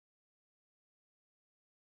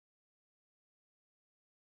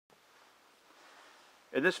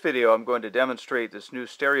In this video I'm going to demonstrate this new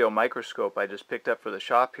stereo microscope I just picked up for the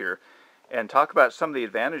shop here and talk about some of the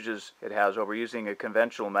advantages it has over using a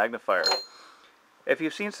conventional magnifier. If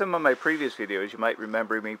you've seen some of my previous videos, you might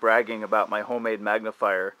remember me bragging about my homemade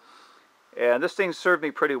magnifier. And this thing served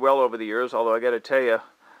me pretty well over the years, although I got to tell you,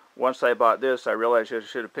 once I bought this I realized I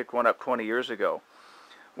should have picked one up 20 years ago.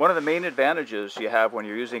 One of the main advantages you have when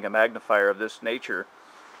you're using a magnifier of this nature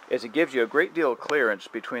is it gives you a great deal of clearance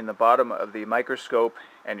between the bottom of the microscope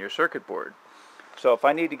and your circuit board. So if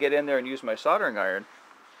I need to get in there and use my soldering iron,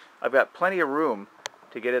 I've got plenty of room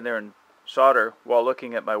to get in there and solder while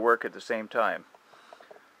looking at my work at the same time.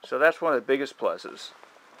 So that's one of the biggest pluses.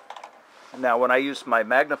 Now when I used my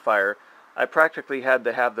magnifier, I practically had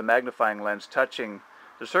to have the magnifying lens touching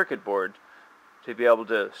the circuit board to be able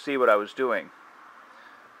to see what I was doing.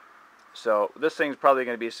 So this thing's probably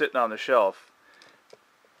going to be sitting on the shelf.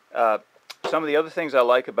 Some of the other things I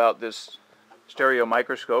like about this stereo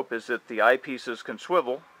microscope is that the eyepieces can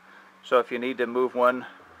swivel, so if you need to move one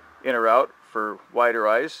in or out for wider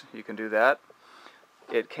eyes, you can do that.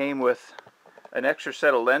 It came with an extra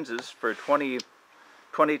set of lenses for 20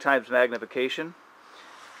 times magnification,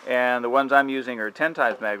 and the ones I'm using are 10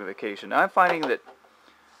 times magnification. Now I'm finding that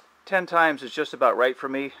 10 times is just about right for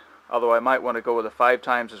me, although I might want to go with a 5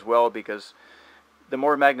 times as well, because the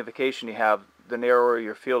more magnification you have, the narrower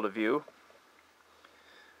your field of view.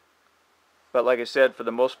 But like I said, for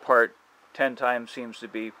the most part, 10 times seems to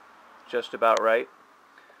be just about right.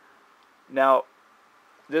 Now,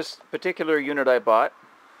 this particular unit I bought,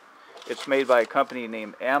 it's made by a company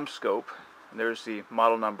named AmScope, and there's the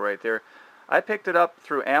model number right there. I picked it up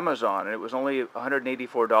through Amazon, and it was only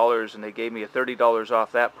 $184, and they gave me a $30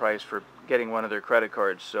 off that price for getting one of their credit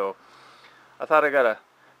cards. So I thought I got a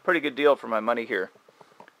pretty good deal for my money here.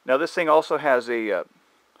 Now this thing also has a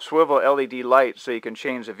swivel LED light, so you can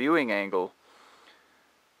change the viewing angle.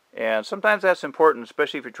 And sometimes that's important,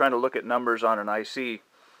 especially if you're trying to look at numbers on an IC.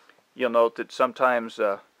 You'll note that sometimes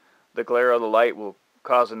the glare of the light will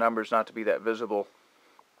cause the numbers not to be that visible.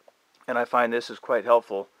 And I find this is quite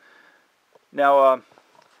helpful. Now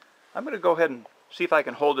I'm going to go ahead and see if I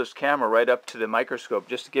can hold this camera right up to the microscope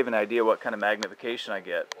just to give an idea what kind of magnification I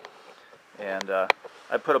get. And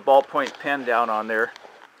I put a ballpoint pen down on there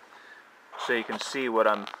so you can see what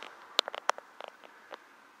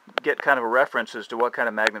get kind of a reference as to what kind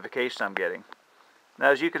of magnification I'm getting. Now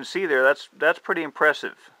as you can see there, that's pretty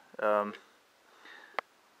impressive. It's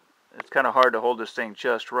kind of hard to hold this thing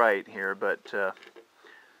just right here, but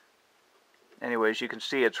anyways, you can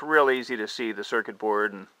see it's real easy to see the circuit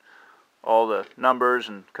board and all the numbers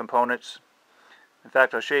and components. In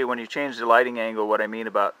fact, I'll show you when you change the lighting angle what I mean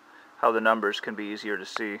about how the numbers can be easier to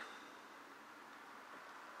see.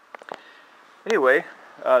 Anyway,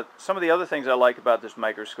 some of the other things I like about this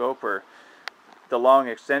microscope are the long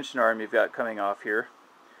extension arm you've got coming off here.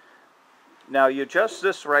 Now you adjust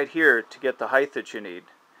this right here to get the height that you need.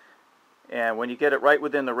 And when you get it right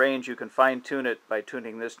within the range, you can fine-tune it by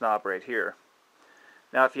tuning this knob right here.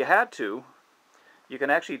 Now if you had to, you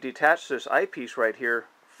can actually detach this eyepiece right here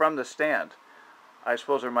from the stand. I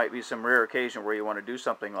suppose there might be some rare occasion where you want to do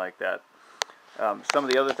something like that. Some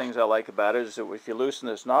of the other things I like about it is that if you loosen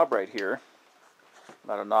this knob right here,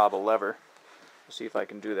 not a knob, a lever. Let's see if I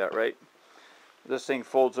can do that right. This thing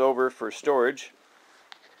folds over for storage,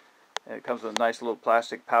 and it comes with a nice little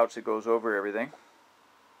plastic pouch that goes over everything.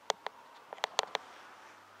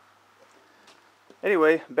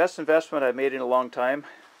 Anyway, best investment I've made in a long time.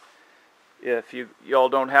 If you all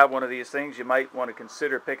don't have one of these things, you might want to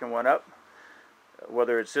consider picking one up,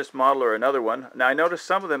 whether it's this model or another one. Now I noticed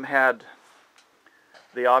some of them had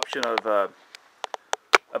the option of a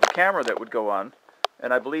camera that would go on.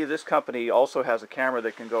 And I believe this company also has a camera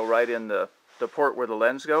that can go right in the port where the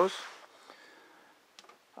lens goes.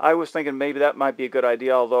 I was thinking maybe that might be a good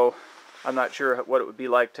idea, although I'm not sure what it would be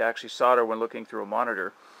like to actually solder when looking through a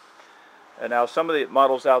monitor. And now some of the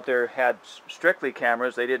models out there had strictly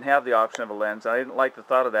cameras. They didn't have the option of a lens. I didn't like the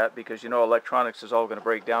thought of that because, you know, electronics is all going to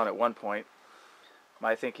break down at one point.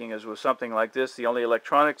 My thinking is with something like this, the only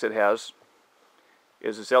electronics it has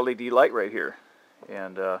is this LED light right here.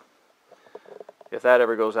 And if that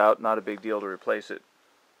ever goes out, not a big deal to replace it.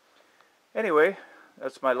 Anyway,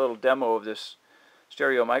 that's my little demo of this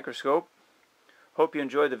stereo microscope. Hope you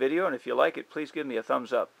enjoyed the video, and if you like it, please give me a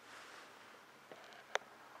thumbs up.